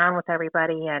walking around with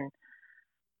everybody and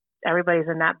everybody's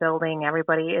in that building.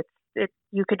 Everybody,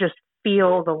 you could just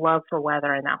feel the love for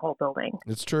weather in that whole building.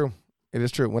 It's true. It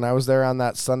is true. When I was there on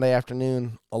that Sunday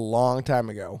afternoon a long time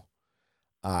ago,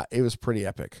 it was pretty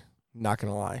epic. Not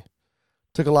going to lie.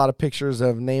 Took a lot of pictures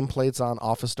of nameplates on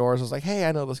office doors. I was like, hey,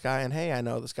 I know this guy. And hey, I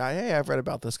know this guy. Hey, I've read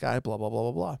about this guy, blah, blah, blah,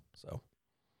 blah, blah. So.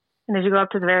 And did you go up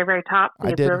to the very, very top,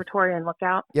 the observatory, and look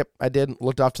out? Yep, I did.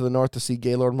 Looked off to the north to see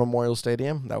Gaylord Memorial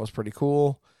Stadium. That was pretty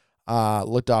cool.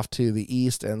 Looked off to the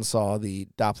east and saw the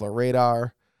Doppler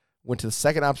radar. Went to the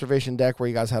second observation deck where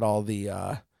you guys had all the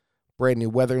brand new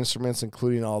weather instruments,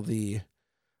 including all the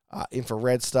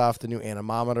infrared stuff, the new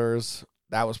anemometers.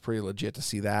 That was pretty legit to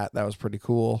see that. That was pretty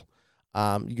cool.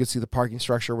 You could see the parking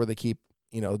structure where they keep,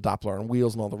 Doppler on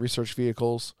wheels and all the research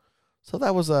vehicles. So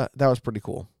that was pretty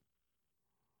cool.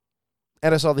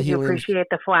 And I saw the helium. You appreciate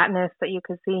the flatness that you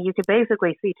could see. You could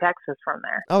basically see Texas from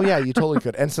there. Oh yeah, you totally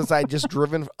could. And since I just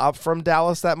driven up from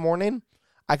Dallas that morning,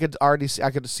 I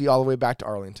could see all the way back to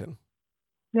Arlington.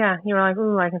 Yeah, you were like,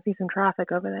 ooh, I can see some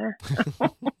traffic over there.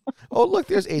 Oh, look,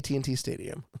 there's AT&T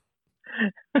Stadium.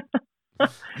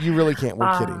 You really can't.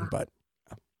 We're kidding, but.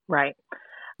 Right.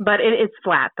 But it's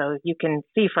flat, though. You can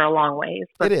see for a long ways.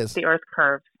 But It is. the Earth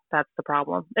curves. That's the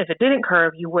problem. If it didn't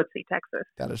curve, you would see Texas.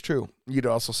 That is true. You'd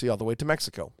also see all the way to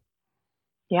Mexico.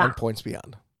 Yeah. And points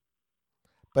beyond.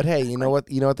 But hey, you know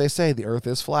what? You know what they say? The Earth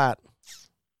is flat.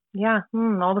 Yeah.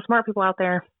 All the smart people out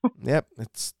there. Yep,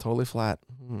 it's totally flat.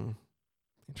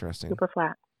 Interesting. Super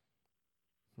flat.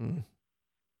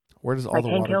 Where does all the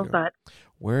water go? Butt.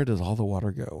 Where does all the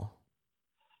water go?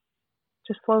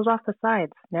 Just flows off the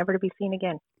sides, never to be seen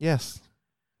again. Yes.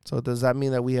 So does that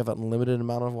mean that we have an unlimited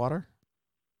amount of water?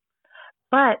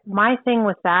 But my thing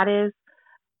with that is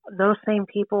those same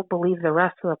people believe the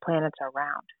rest of the planets are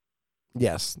round.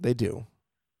 Yes, they do.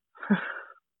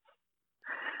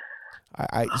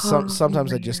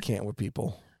 Sometimes I just can't with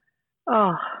people.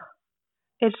 Oh,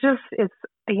 it's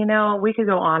we could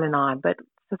go on and on, but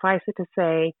suffice it to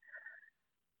say,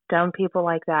 dumb people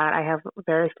like that I have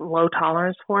very low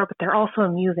tolerance for, but they're also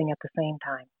amusing at the same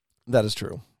time. That is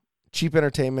true. Cheap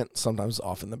entertainment, sometimes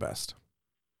often the best.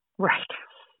 Right.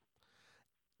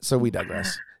 So we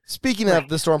digress. Speaking of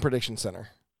the Storm Prediction Center,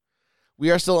 we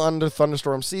are still under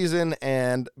thunderstorm season,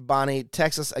 and Bonnie,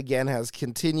 Texas again has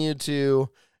continued to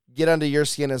get under your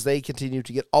skin as they continue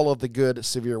to get all of the good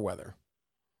severe weather.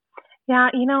 Yeah,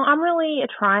 I'm really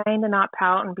trying to not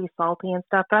pout and be salty and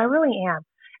stuff, but I really am.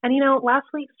 And, last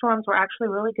week's storms were actually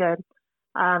really good.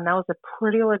 That was a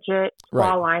pretty legit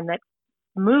squall line that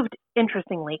moved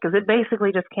interestingly because it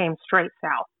basically just came straight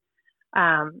south.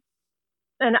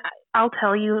 And I'll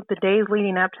tell you, the days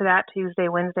leading up to that, Tuesday,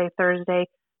 Wednesday, Thursday,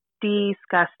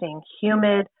 disgusting,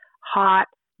 humid, hot,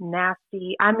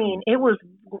 nasty. I mean, it was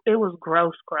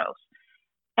gross.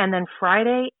 And then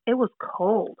Friday, it was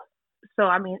cold. So,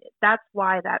 I mean, that's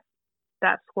why that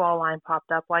squall line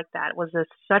popped up like that. It was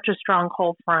such a strong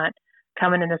cold front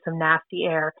coming into some nasty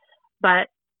air. But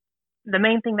the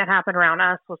main thing that happened around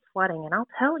us was flooding. And I'll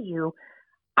tell you,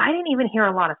 I didn't even hear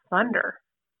a lot of thunder.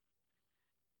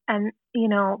 And,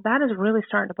 that is really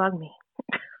starting to bug me.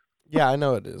 Yeah, I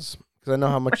know it is. Because I know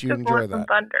how much you enjoy that. Some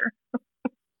thunder.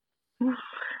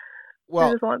 Well,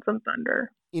 I just want some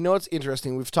thunder. You know what's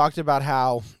interesting? We've talked about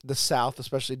how the South,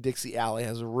 especially Dixie Alley,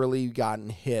 has really gotten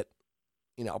hit,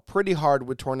 pretty hard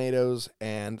with tornadoes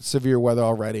and severe weather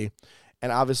already.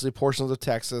 And obviously portions of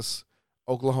Texas,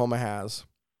 Oklahoma has.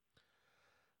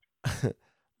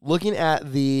 Looking at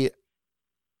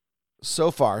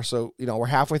so far, we're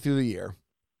halfway through the year.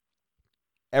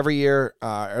 Every year,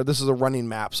 or this is a running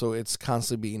map, so it's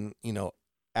constantly being,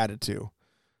 added to.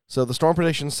 So the Storm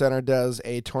Prediction Center does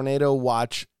a tornado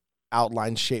watch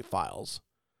outline shape files.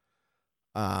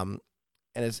 And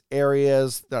its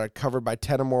areas that are covered by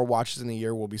 10 or more watches in a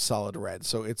year will be solid red.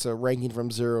 So it's a ranking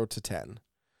from 0 to 10.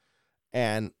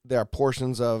 And there are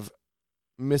portions of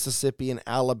Mississippi and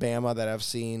Alabama that have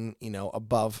seen,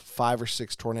 above 5 or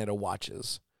 6 tornado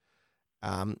watches.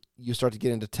 You start to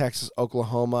get into Texas,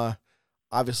 Oklahoma,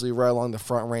 obviously right along the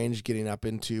Front Range, getting up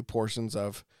into portions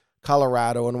of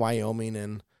Colorado and Wyoming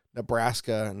and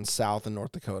Nebraska and South and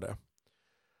North Dakota.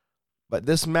 But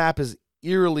this map is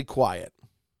eerily quiet.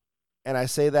 And I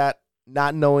say that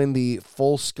not knowing the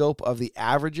full scope of the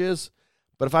averages,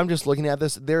 but if I'm just looking at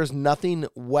this, there's nothing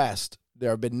west.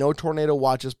 There have been no tornado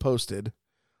watches posted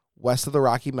west of the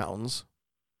Rocky Mountains,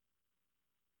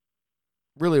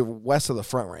 really west of the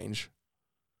Front Range.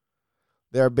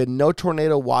 There have been no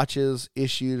tornado watches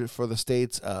issued for the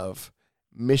states of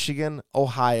Michigan,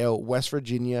 Ohio, West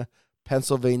Virginia,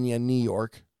 Pennsylvania, New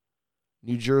York,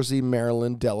 New Jersey,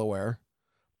 Maryland, Delaware.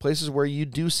 Places where you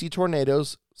do see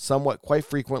tornadoes somewhat quite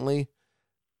frequently,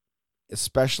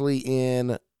 especially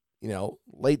in,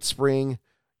 late spring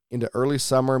into early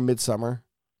summer, midsummer.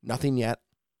 Nothing yet.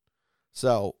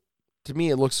 So to me,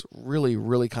 it looks really,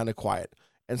 really kind of quiet.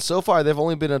 And so far, they've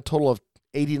only been a total of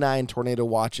 89 tornado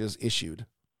watches issued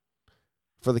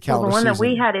for the calendar season. The one season.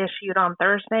 that we had issued on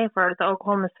Thursday for the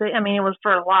Oklahoma City, it was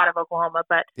for a lot of Oklahoma,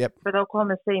 but for the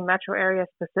Oklahoma City metro area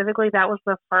specifically, that was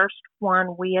the first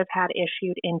one we have had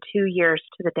issued in 2 years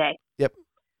to the day. Yep,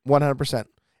 100%.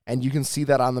 And you can see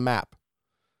that on the map,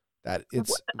 that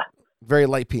it's very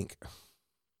light pink.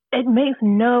 It makes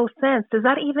no sense. Does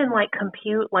that even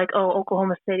compute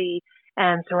Oklahoma City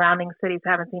and surrounding cities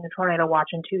haven't seen a tornado watch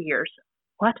in 2 years?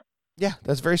 What? Yeah,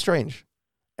 that's very strange.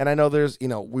 And I know there's,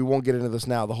 we won't get into this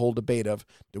now, the whole debate of,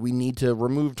 do we need to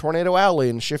remove Tornado Alley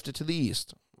and shift it to the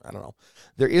east? I don't know.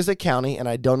 There is a county, and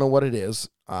I don't know what it is.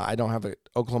 I don't have an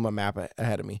Oklahoma map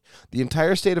ahead of me. The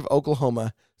entire state of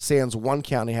Oklahoma, sans one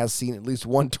county, has seen at least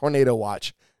one tornado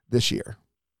watch this year.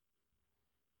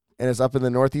 and it's up in the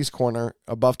northeast corner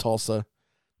above Tulsa,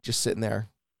 just sitting there,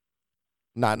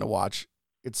 not in a watch.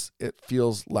 It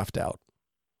feels left out.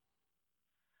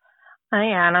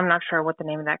 Yeah, and I'm not sure what the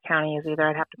name of that county is either.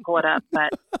 I'd have to pull it up, but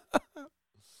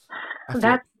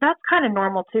that's kind of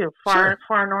normal too. For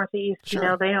our northeast, Sure. you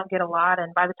know, they don't get a lot,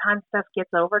 and by the time stuff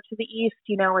gets over to the east,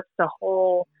 you know, it's the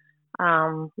whole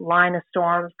line of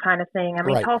storms kind of thing. I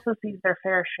mean, Right. Tulsa sees their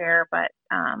fair share, but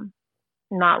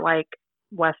not like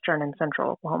western and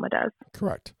central Oklahoma does.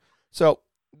 Correct. So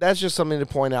that's just something to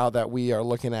point out that we are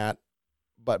looking at.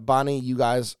 But Bonnie, you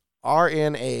guys are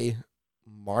in a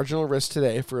marginal risk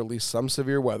today for at least some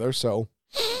severe weather. So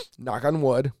knock on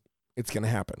wood, it's going to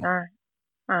happen. All right.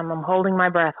 I'm holding my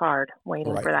breath hard,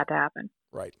 waiting Right. for that to happen.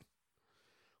 Right.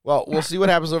 Well, we'll see what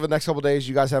happens over the next couple of days.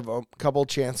 You guys have a couple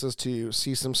chances to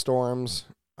see some storms.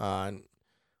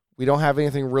 We don't have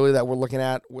anything really that we're looking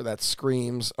at where that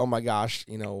screams, oh my gosh,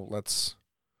 you know, let's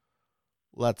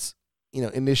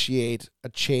initiate a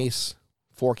chase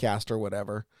forecast or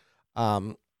whatever.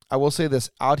 I will say this,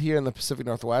 out here in the Pacific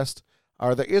Northwest,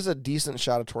 there is a decent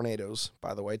shot of tornadoes,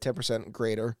 by the way, 10%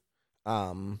 greater.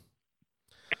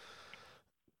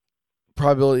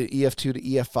 Probability EF2 to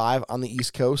EF5 on the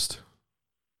East Coast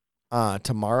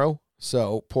tomorrow.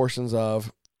 So portions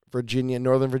of Virginia,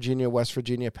 Northern Virginia, West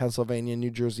Virginia, Pennsylvania,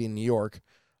 New Jersey, and New York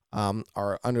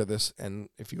are under this. And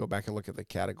if you go back and look at the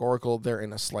categorical, they're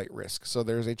in a slight risk. So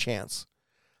there's a chance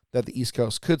that the East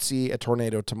Coast could see a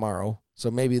tornado tomorrow. So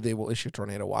maybe they will issue a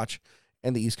tornado watch,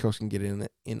 and the East Coast can get in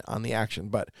on the action.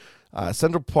 But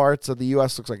central parts of the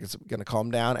U.S. looks like it's going to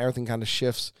calm down. Everything kind of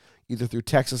shifts either through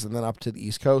Texas and then up to the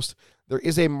East Coast. There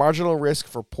is a marginal risk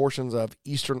for portions of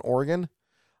eastern Oregon.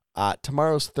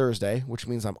 Tomorrow's Thursday, which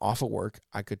means I'm off of work.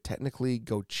 I could technically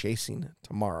go chasing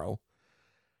tomorrow.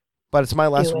 But it's my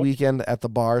last weekend at the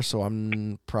bar, so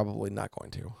I'm probably not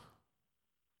going to.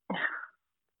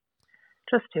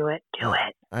 Just do it. Do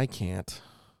it. I can't.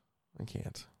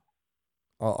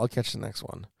 I'll catch the next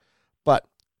one. But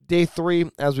day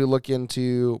 3, as we look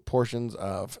into portions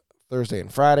of Thursday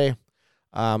and Friday,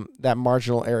 that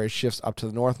marginal area shifts up to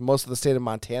the north. Most of the state of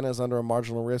Montana is under a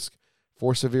marginal risk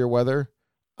for severe weather.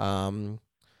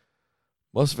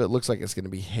 Most of it looks like it's going to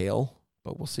be hail,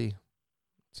 but we'll see.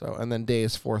 So, and then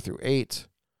days 4 through 8,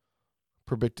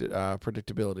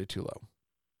 predictability too low.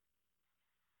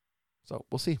 So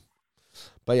we'll see.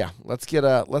 But yeah, let's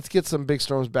get some big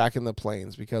storms back in the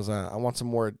plains because I want some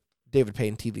more David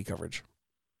Payne TV coverage.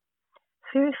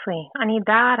 Seriously, I need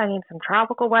that. I need some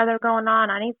tropical weather going on.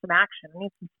 I need some action. I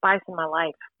need some spice in my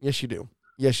life. Yes, you do.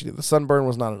 The sunburn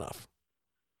was not enough.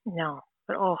 No,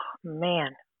 but oh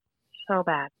man, so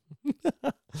bad.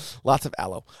 Lots of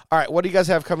aloe. All right, what do you guys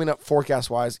have coming up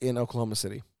forecast-wise in Oklahoma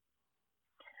City?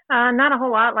 Not a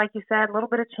whole lot, like you said. A little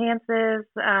bit of chances,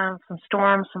 some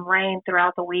storms, some rain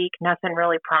throughout the week. Nothing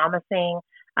really promising.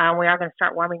 We are going to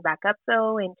start warming back up,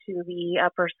 though, into the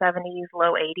upper 70s,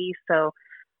 low 80s. So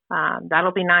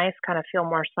that'll be nice, kind of feel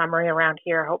more summery around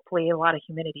here. Hopefully a lot of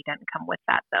humidity doesn't come with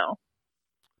that, though.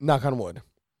 Knock on wood.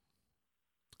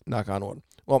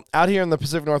 Well, out here in the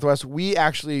Pacific Northwest, we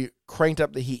actually cranked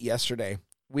up the heat yesterday.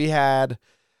 We had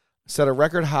set a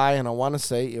record high, and I want to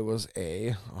say it was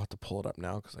I'll have to pull it up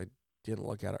now because I didn't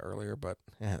look at it earlier, but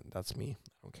that's me.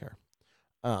 I don't care.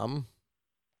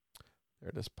 There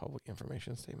it is, public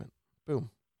information statement. Boom.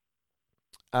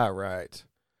 All right.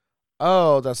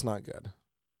 Oh, that's not good.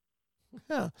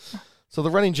 Yeah. So the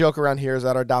running joke around here is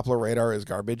that our Doppler radar is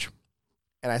garbage,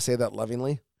 and I say that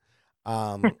lovingly.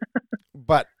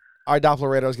 But our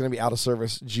Doppler radar is going to be out of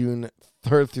service June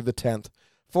 3rd through the 10th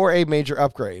for a major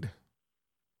upgrade.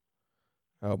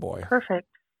 Oh, boy. Perfect.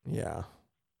 Yeah.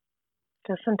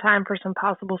 Just in time for some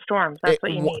possible storms. That's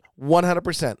what you need.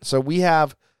 100%. So we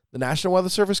have the National Weather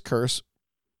Service curse,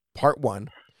 part 1,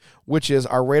 which is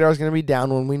our radar is going to be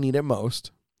down when we need it most.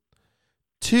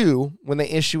 2, when they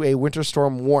issue a winter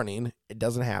storm warning, it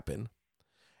doesn't happen.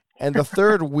 And the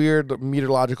third weird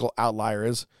meteorological outlier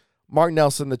is Mark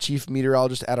Nelson, the chief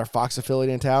meteorologist at our Fox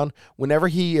affiliate in town. Whenever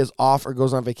he is off or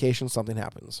goes on vacation, something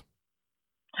happens.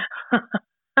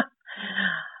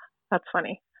 That's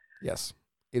funny. Yes,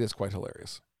 it is quite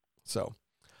hilarious. So,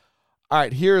 all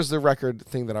right, here's the record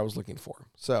thing that I was looking for.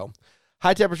 So,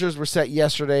 high temperatures were set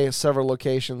yesterday at several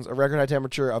locations. A record high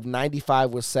temperature of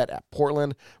 95 was set at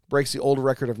Portland, breaks the old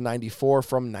record of 94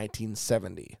 from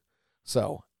 1970.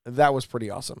 So, that was pretty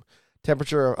awesome.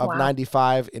 Temperature of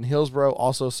 95 in Hillsboro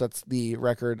also sets the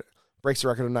record, breaks the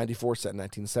record of 94 set in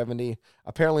 1970.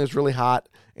 Apparently, it was really hot,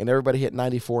 and everybody hit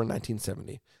 94 in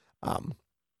 1970.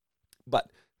 But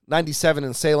 97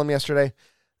 in Salem yesterday.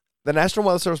 The National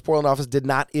Weather Service Portland office did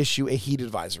not issue a heat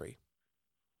advisory.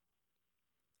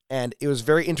 And it was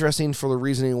very interesting for the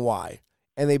reasoning why.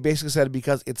 And they basically said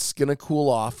because it's going to cool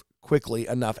off quickly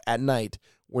enough at night,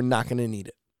 we're not going to need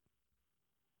it.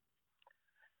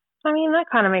 I mean, that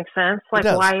kind of makes sense. Like,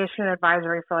 does. why issue an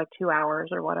advisory for like 2 hours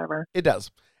or whatever? It does.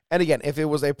 And again, if it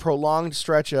was a prolonged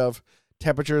stretch of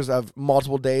temperatures of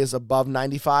multiple days above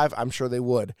 95, I'm sure they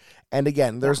would. And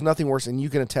again, there's nothing worse, and you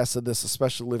can attest to this,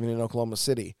 especially living in Oklahoma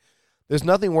City. There's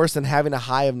nothing worse than having a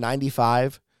high of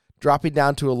 95, dropping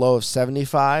down to a low of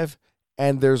 75,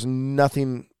 and there's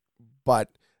nothing but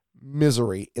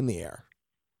misery in the air.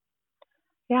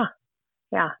 Yeah.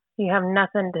 Yeah. You have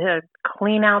nothing to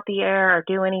clean out the air or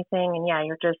do anything, and yeah,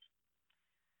 you're just...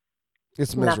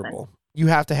 It's miserable. Nothing. You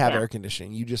have to have air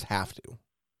conditioning. You just have to.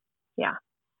 Yeah.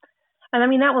 And I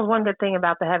mean, that was one good thing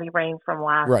about the heavy rain from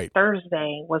last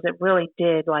Thursday was it really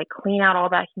did like clean out all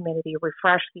that humidity,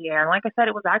 refresh the air. And like I said,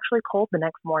 it was actually cold the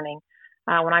next morning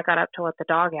when I got up to let the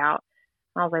dog out.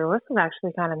 I was like, well, this is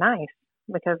actually kind of nice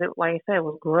because it, like I said, it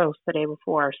was gross the day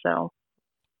before. So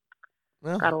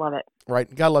gotta love it.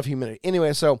 Right. Gotta love humidity.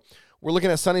 Anyway, so we're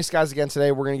looking at sunny skies again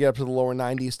today. We're going to get up to the lower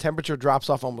 90s. Temperature drops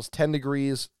off almost 10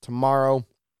 degrees tomorrow.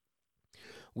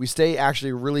 We stay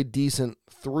actually really decent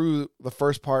through the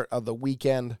first part of the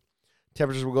weekend.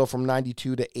 Temperatures will go from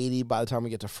 92 to 80 by the time we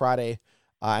get to Friday.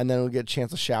 And then we'll get a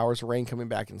chance of showers, rain coming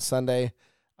back on Sunday.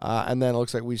 And then it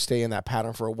looks like we stay in that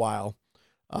pattern for a while,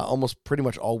 almost pretty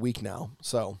much all week now.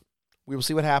 So we will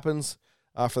see what happens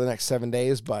for the next 7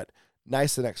 days. But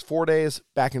nice the next 4 days,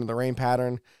 back into the rain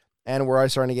pattern. And we're already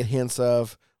starting to get hints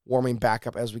of warming back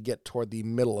up as we get toward the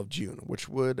middle of June, which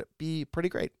would be pretty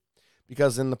great.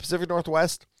 Because in the Pacific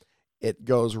Northwest, it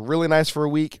goes really nice for a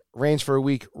week, rains for a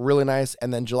week, really nice,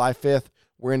 and then July 5th,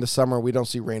 we're into summer. We don't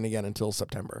see rain again until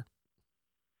September.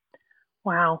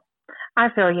 Wow. I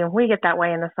feel you. We get that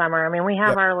way in the summer. I mean, we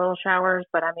have our little showers,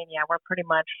 but I mean, yeah, we're pretty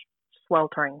much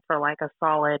sweltering for like a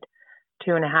solid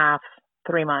 2.5,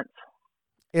 3 months.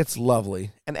 It's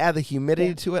lovely. And add the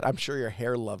humidity to it, I'm sure your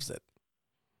hair loves it.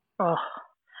 Oh,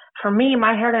 for me,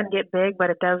 my hair doesn't get big, but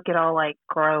it does get all like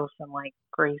gross and like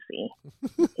greasy.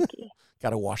 Got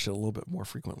to wash it a little bit more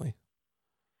frequently.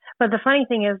 But the funny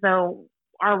thing is, though,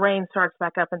 our rain starts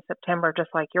back up in September, just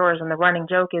like yours. And the running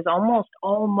joke is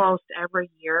almost every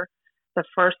year, the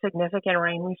first significant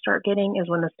rain we start getting is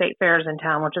when the state fair is in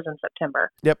town, which is in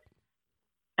September. Yep.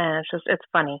 And it's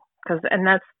funny and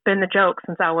that's been the joke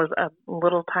since I was a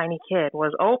little tiny kid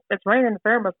was, oh, it's raining, the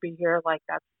fair must be here. Like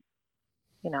that's,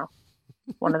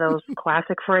 one of those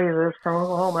classic phrases from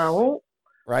Oklahoma. Oh,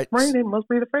 right. Raining must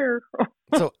be the fair.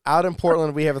 So out in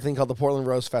Portland, we have a thing called the Portland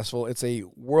Rose Festival. It's a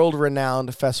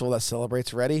world-renowned festival that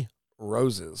celebrates, ready?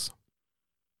 Roses.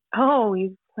 Oh,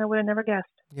 I would have never guessed.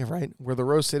 Yeah, right. We're the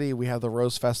Rose City. We have the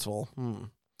Rose Festival.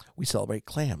 We celebrate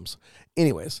clams.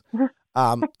 Anyways,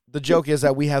 the joke is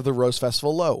that we have the Rose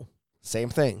Festival low. Same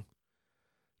thing.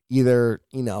 Either,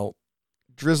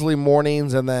 drizzly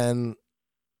mornings and then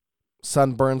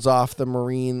sun burns off the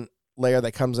marine layer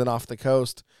that comes in off the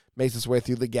coast, makes its way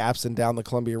through the gaps and down the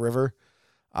Columbia River.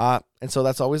 And so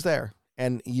that's always there.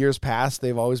 And years past,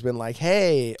 they've always been like,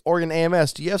 hey, Oregon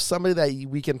AMS, do you have somebody that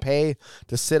we can pay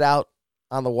to sit out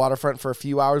on the waterfront for a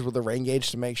few hours with a rain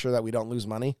gauge to make sure that we don't lose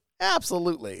money?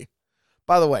 Absolutely.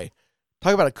 By the way,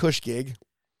 talk about a cush gig.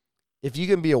 If you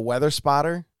can be a weather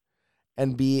spotter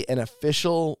and be an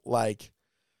official,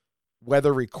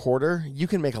 weather recorder, you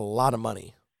can make a lot of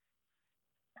money.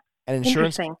 And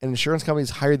insurance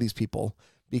companies hire these people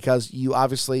because you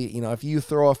obviously, if you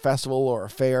throw a festival or a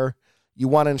fair, you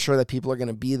want to ensure that people are going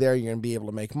to be there. You're going to be able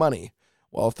to make money.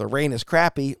 Well, if the rain is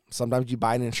crappy, sometimes you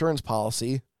buy an insurance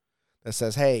policy that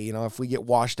says, hey, if we get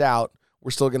washed out,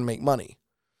 we're still going to make money.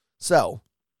 So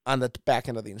on the back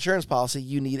end of the insurance policy,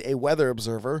 you need a weather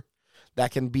observer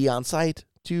that can be on site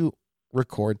to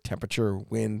record temperature,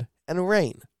 wind, and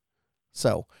rain.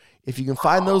 So if you can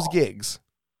find those gigs,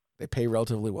 they pay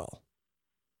relatively well.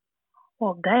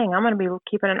 Well, dang, I'm going to be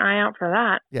keeping an eye out for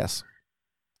that. Yes,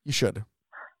 you should.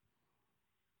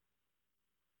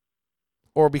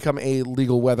 Or become a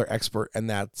legal weather expert, and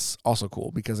that's also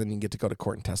cool because then you get to go to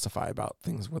court and testify about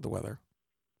things with the weather.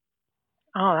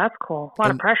 Oh, that's cool. A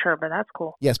lot of pressure, but that's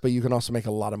cool. Yes, but you can also make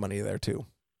a lot of money there, too.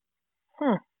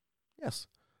 Yes.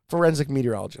 Forensic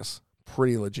meteorologists.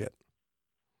 Pretty legit.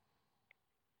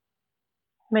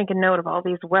 Make a note of all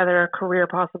these weather career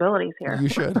possibilities here. You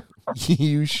should.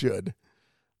 You should.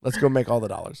 Let's go make all the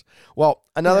dollars. Well,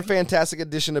 another fantastic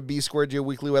edition of B Squared, your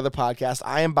weekly weather podcast.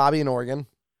 I am Bobby in Oregon.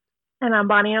 And I'm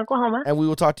Bonnie in Oklahoma. And we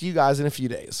will talk to you guys in a few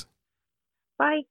days. Bye.